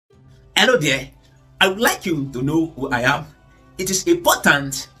Hello there. I would like you to know who I am. It is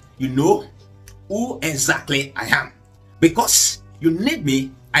important you know who exactly I am. Because you need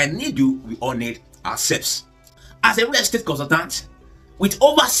me, I need you, we all need ourselves. As a real estate consultant with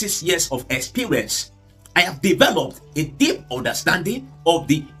over 6 years of experience, I have developed a deep understanding of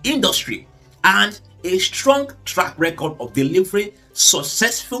the industry and a strong track record of delivering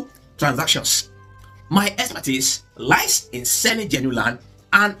successful transactions. My expertise lies in selling genuine land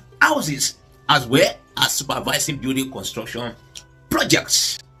and houses, as well as supervising building construction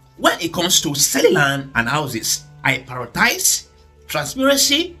projects. When it comes to selling land and houses, I prioritize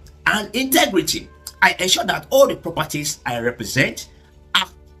transparency and integrity. I ensure that all the properties I represent are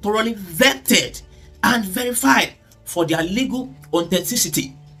thoroughly vetted and verified for their legal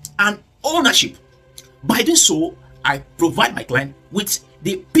authenticity and ownership. By doing so, I provide my client with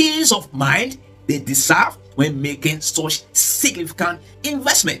the peace of mind they deserve when making such significant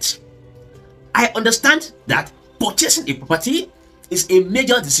investments. I understand that purchasing a property is a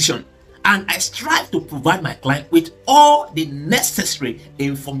major decision, and I strive to provide my client with all the necessary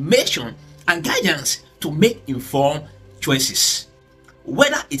information and guidance to make informed choices.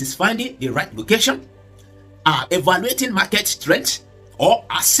 Whether it is finding the right location, evaluating market strength, or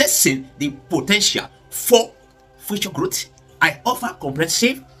assessing the potential for future growth, I offer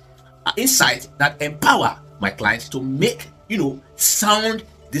comprehensive insight that empower my clients to make sound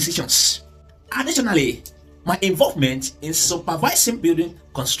decisions. Additionally, my involvement in supervising building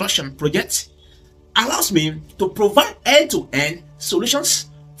construction projects allows me to provide end-to-end solutions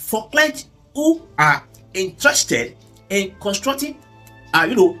for clients who are interested in constructing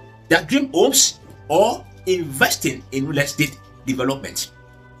their dream homes or investing in real estate development.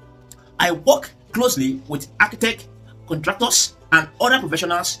 I work closely with architects, contractors, and other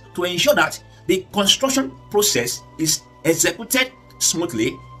professionals to ensure that the construction process is executed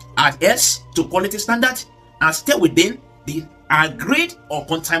smoothly, adheres to quality standards, and stay within the agreed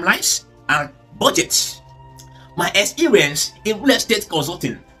upon timelines and budgets. My experience in real estate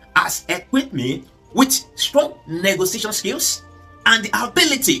consulting has equipped me with strong negotiation skills and the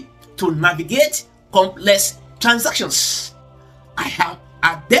ability to navigate complex transactions. I am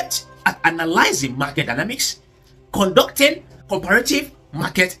adept at analyzing market dynamics, conducting comparative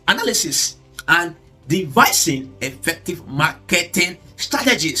market analysis, and devising effective marketing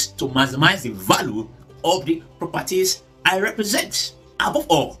strategies to maximize the value of the properties I represent. Above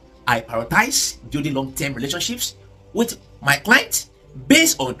all, I prioritize building long-term relationships with my clients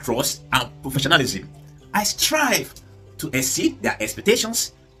based on trust and professionalism. I strive to exceed their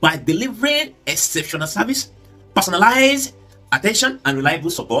expectations by delivering exceptional service, personalized attention, and reliable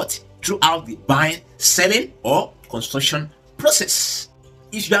support throughout the buying, selling, or construction process.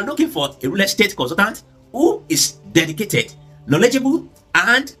 If you are looking for a real estate consultant who is dedicated, knowledgeable,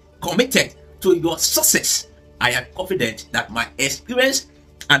 and committed to your success, I am confident that my experience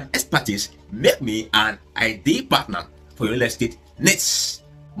and expertise make me an ideal partner for your real estate needs.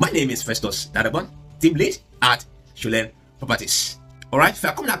 My name is Festus Darabon, team lead at SHOLEM Properties. Alright, if you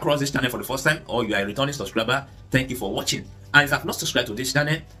are coming across this channel for the first time or you are a returning subscriber, thank you for watching. And if you have not subscribed to this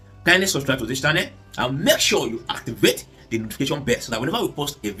channel, kindly subscribe to this channel and make sure you activate the notification bell so that whenever we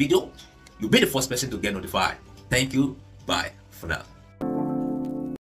post a video, you'll be the first person to get notified. Thank you. Bye for now.